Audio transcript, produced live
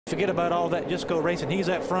Forget about all that, just go racing. He's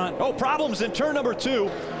at front. Oh, problems in turn number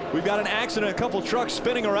 2. We've got an accident, a couple trucks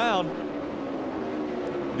spinning around.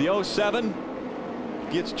 The 07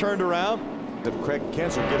 gets turned around. If Craig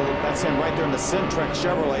Kensler get a little, that's him right there in the Sintrek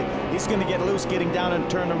Chevrolet. He's going to get loose getting down in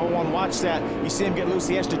turn number 1. Watch that. You see him get loose.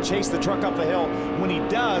 He has to chase the truck up the hill. When he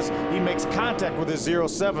does, he makes contact with his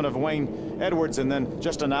 07 of Wayne Edwards, and then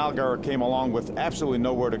Justin Allgaier came along with absolutely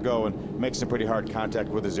nowhere to go and makes some pretty hard contact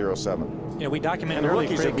with his 07. Yeah, we documented and the early.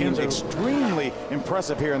 rookies Craig are being Kensler extremely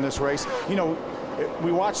impressive here in this race. You know,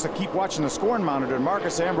 we keep watching the scoring monitor, and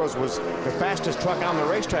Marcus Ambrose was the fastest truck on the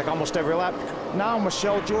racetrack almost every lap. Now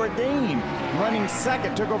Michel Jourdain running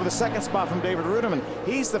second, took over the second spot from David Rudiman.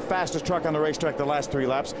 He's the fastest truck on the racetrack the last 3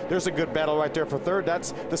 laps. There's a good battle right there for third.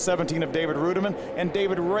 That's the 17 of David Rudiman, and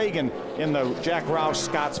David Reagan in the Jack Roush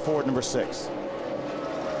Scott's Ford number 6.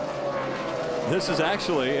 This is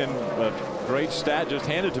actually, and a great stat just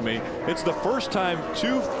handed to me, it's the first time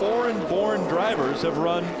 2 foreign-born drivers have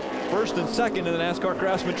run first and second in the NASCAR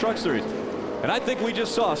Craftsman Truck Series. And I think we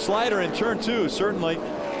just saw a slider in turn 2, certainly.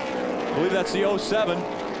 I believe that's the 07.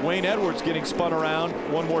 Wayne Edwards getting spun around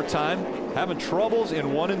one more time, having troubles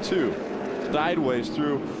in 1 and 2. Sideways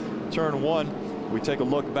through turn 1. We take a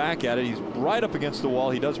look back at it. He's right up against the wall.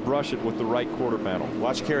 He does brush it with the right quarter panel.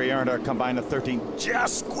 Watch Kerry Arndar come by in the 13.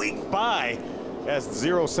 Just squeak by as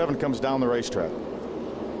 07 comes down the racetrack.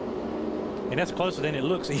 And that's closer than it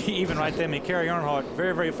looks, even right there. I mean, Kerry Earnhardt,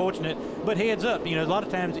 very, very fortunate. But heads up, you know, a lot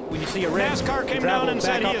of times when you see a red, NASCAR came down and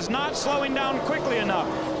said he is not slowing down quickly enough.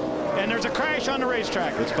 And there's a crash on the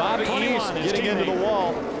racetrack. It's Bobby East getting into the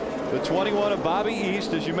wall. The 21 of Bobby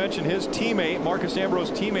East, as you mentioned, his teammate, Marcus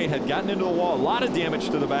Ambrose's teammate, had gotten into the wall. A lot of damage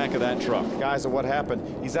to the back of that truck. Guys, what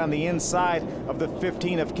happened? He's on the inside of the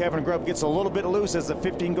 15 of Kevin Grubb. Gets a little bit loose as the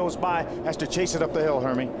 15 goes by. Has to chase it up the hill,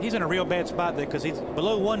 Hermie. He's in a real bad spot there because he's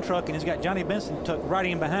below 1 truck and he's got Johnny Benson tucked right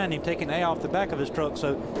in behind him, taking A off the back of his truck.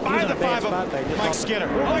 So he's in a bad spot there. Mike Skinner.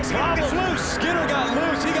 Mike Skinner gets loose. Skinner got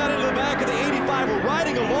loose. He got into the back of the 85. We're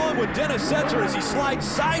riding along with Dennis Setzer as he slides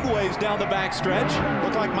sideways down the back stretch.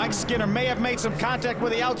 Looked like Mike Skinner may have made some contact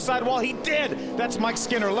with the outside wall. He did. That's Mike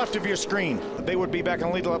Skinner, left of your screen. They would be back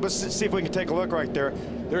on lead. Let's see if we can take a look right there.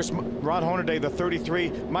 There's Ron Hornaday, the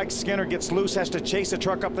 33. Mike Skinner gets loose, has to chase the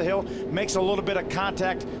truck up the hill, makes a little bit of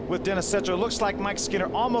contact with Dennis Setzer. Looks like Mike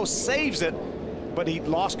Skinner almost saves it, but he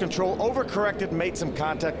lost control, overcorrected, made some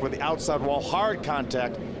contact with the outside wall, hard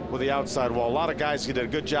contact with the outside wall. A lot of guys did a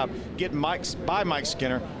good job getting by Mike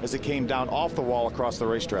Skinner as he came down off the wall across the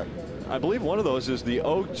racetrack. I believe one of those is the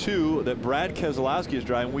 02 that Brad Keselowski is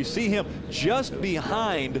driving. We see him just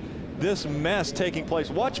behind this mess taking place.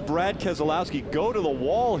 Watch Brad Keselowski go to the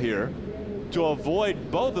wall here to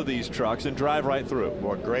avoid both of these trucks and drive right through.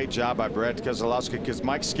 Well, great job by Brad Keselowski because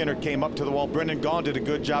Mike Skinner came up to the wall. Brendan Gaughan did a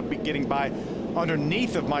good job getting by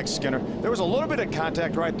underneath of Mike Skinner. There was a little bit of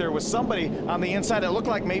contact right there with somebody on the inside. It looked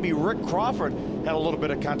like maybe Rick Crawford had a little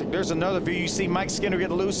bit of contact. There's another view. You see Mike Skinner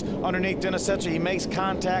get loose underneath Dennis Setzer. He makes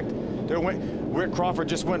contact. Rick Crawford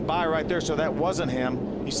just went by right there, so that wasn't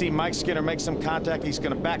him. You see Mike Skinner make some contact. He's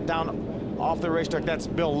going to back down off the racetrack. That's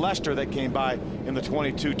Bill Lester that came by in the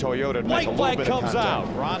 22 Toyota. White flag comes out.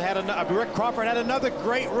 Rick Crawford had another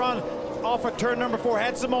great run off of turn number 4.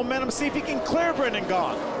 Had some momentum. See if he can clear Brendan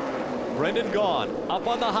Gaughan. Brendan Gaughan up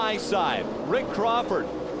on the high side. Rick Crawford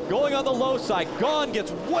going on the low side. Gaughan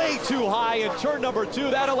gets way too high in turn number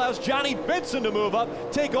 2. That allows Johnny Benson to move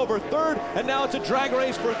up, take over third, and now it's a drag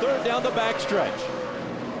race for third down the backstretch.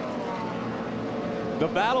 The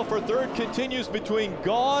battle for third continues between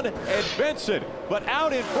Gaughan and Benson, but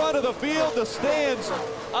out in front of the field, the stands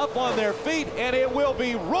up on their feet, and it will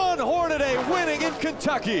be Ron Hornaday winning in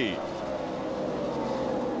Kentucky.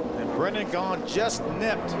 And Brendan Gaughan just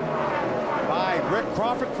nipped by Rick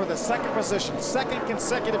Crawford for the second position. Second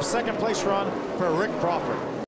consecutive second place run for Rick Crawford.